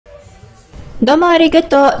Domo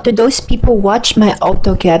arigato to those people who watch my All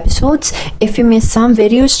Tokyo episodes. If you missed some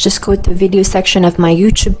videos, just go to the video section of my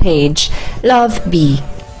YouTube page. Love, B.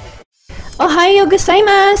 Ohayo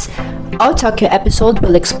gozaimasu! All Tokyo episode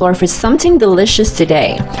will explore for something delicious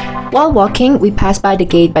today. While walking, we pass by the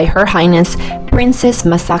gate by Her Highness Princess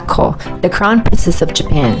Masako, the Crown Princess of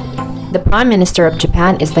Japan. The Prime Minister of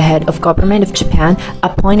Japan is the head of government of Japan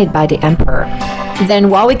appointed by the Emperor. Then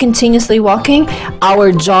while we continuously walking,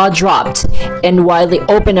 our jaw dropped and widely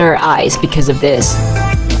opened our eyes because of this.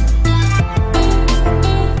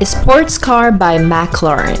 A sports car by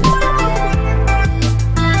McLaren.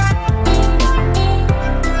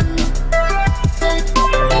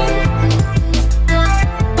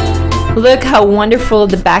 Look how wonderful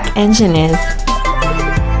the back engine is.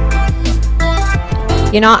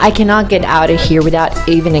 You know, I cannot get out of here without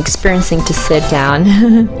even experiencing to sit down.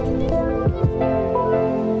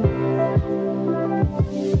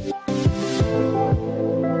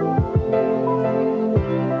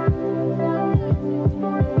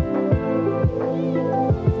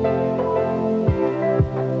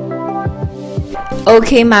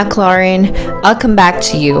 Okay, McLaren, I'll come back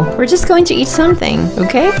to you. We're just going to eat something,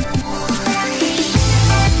 okay?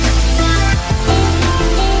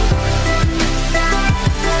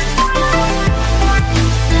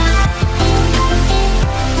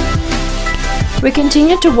 We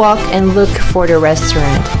continue to walk and look for the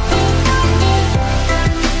restaurant.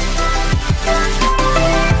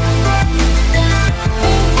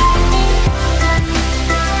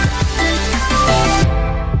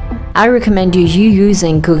 I recommend you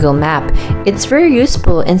using Google Map. It's very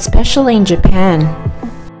useful, and especially in Japan.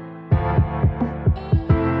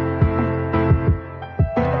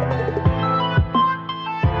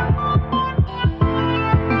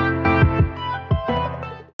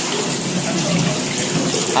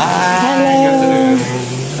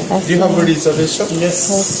 Do you have a reservation?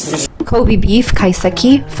 Yes. Kobe Beef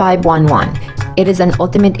Kaiseki 511. It is an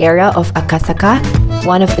ultimate area of Akasaka,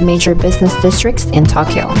 one of the major business districts in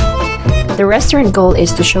Tokyo. The restaurant goal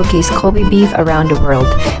is to showcase Kobe beef around the world.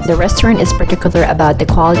 The restaurant is particular about the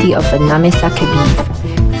quality of a namesake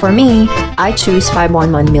beef. For me, I choose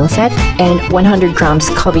 511 meal set and 100 grams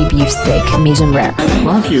Kobe beef steak, medium rare.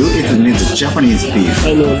 Wagyu means Japanese beef.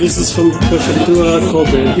 I know, this is from Prefectura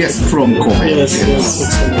Kobe. Yes, from Kobe. Yes.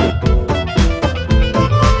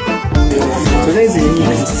 Today's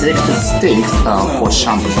unique selected steaks are for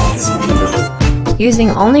shampoos. Using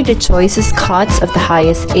only the choicest cuts of the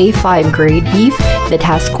highest A5 grade beef that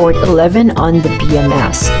has scored 11 on the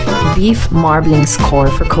BMS Beef Marbling score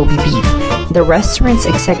for Kobe beef. The restaurant's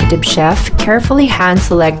executive chef carefully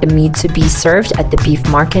hand-select the meat to be served at the beef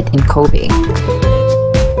market in Kobe.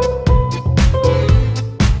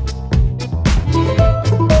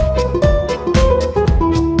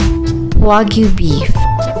 Wagyu beef.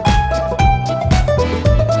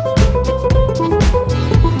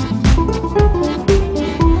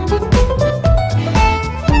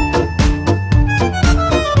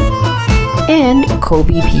 And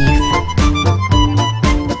Kobe beef.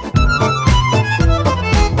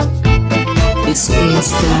 This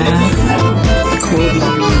is the Kobe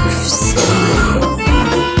beefs.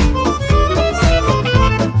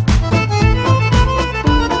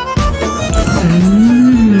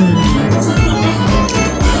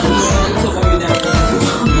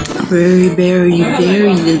 Very, very,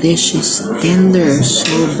 very delicious, tender,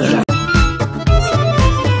 soba.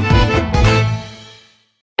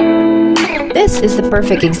 This is the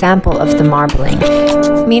perfect example of the marbling.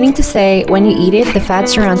 Meaning to say, when you eat it, the fat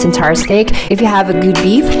surrounds entire steak. If you have a good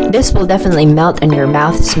beef, this will definitely melt in your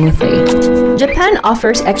mouth smoothly. Japan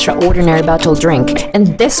offers extraordinary bottled drink,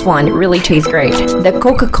 and this one really tastes great. The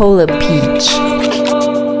Coca-Cola Peach.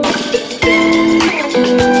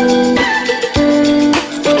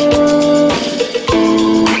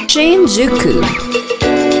 Shinjuku.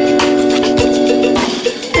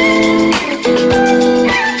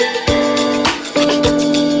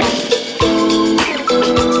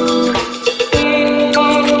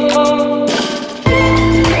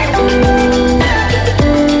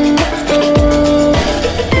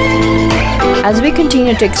 As we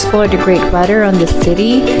continue to explore the great weather on the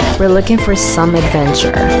city, we're looking for some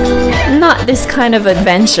adventure. Not this kind of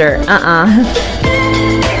adventure,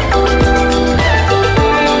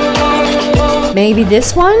 Maybe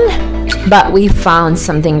this one? But we found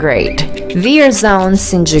something great.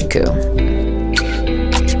 VRzoneshinjuku.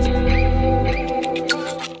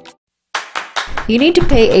 You need to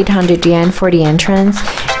pay 800 yen for the entrance,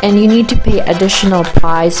 and you need to pay additional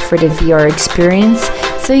price for the VR experience,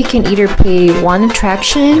 so you can either pay one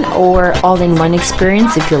attraction or all-in-one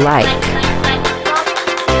experience if you like.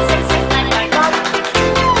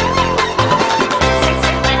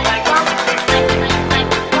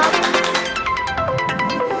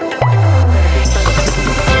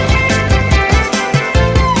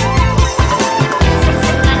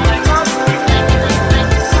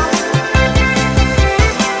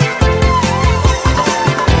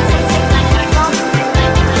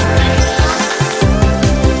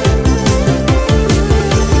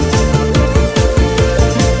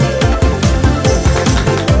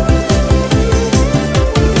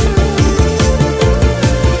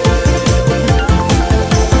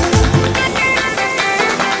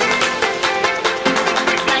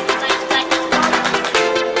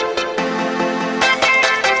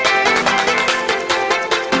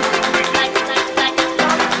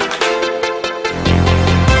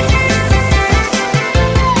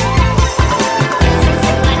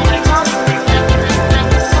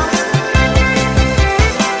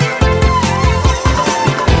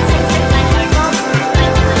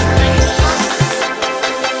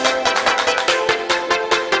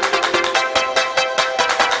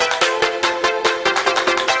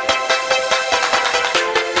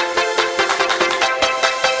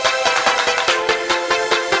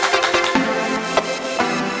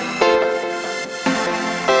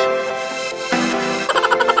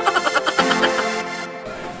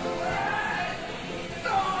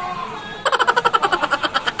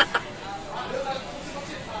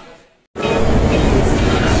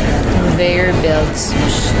 conveyor belts.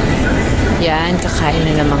 Yan, kakain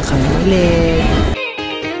na naman kami ulit.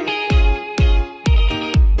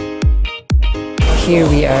 Here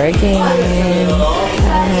we are again.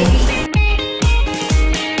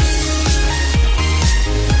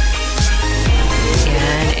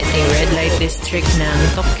 Yan, ito yung red light district ng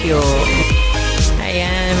Tokyo.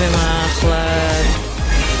 Ayan, may mga clubs.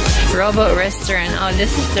 Robot restaurant. Oh,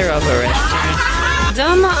 this is the robot restaurant.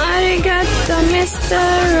 Domo arigato, Mr.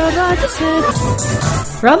 Robot.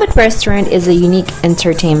 Robot Restaurant is a unique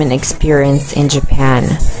entertainment experience in Japan.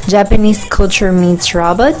 Japanese culture meets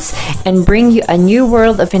robots and bring you a new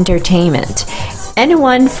world of entertainment.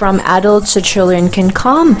 Anyone from adults to children can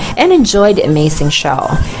come and enjoy the amazing show.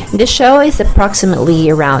 The show is approximately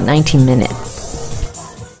around 90 minutes.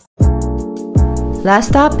 Last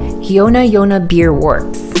stop, Yona Beer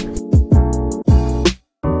Works.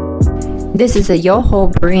 This is a Yoho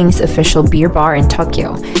Brewing's official beer bar in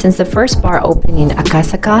Tokyo. Since the first bar opened in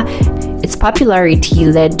Akasaka, its popularity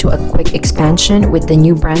led to a quick expansion with the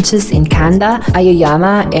new branches in Kanda,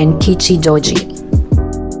 Aoyama, and Kichijoji.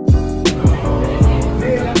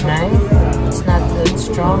 Nice. It's not that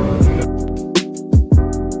strong.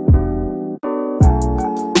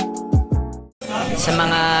 Sa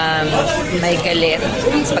mga may galit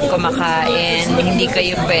pag kumakain, hindi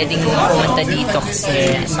kayo pwedeng pumunta dito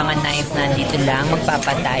kasi mga knife nandito lang,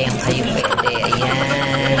 magpapatayan kayo pwede.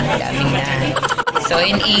 Ayan, daming knife. So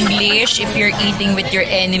in English, if you're eating with your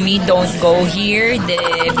enemy, don't go here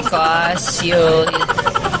because you'll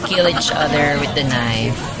kill each other with the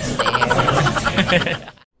knife. There.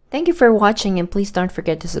 Thank you for watching and please don't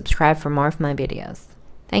forget to subscribe for more of my videos.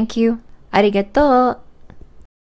 Thank you. Arigato!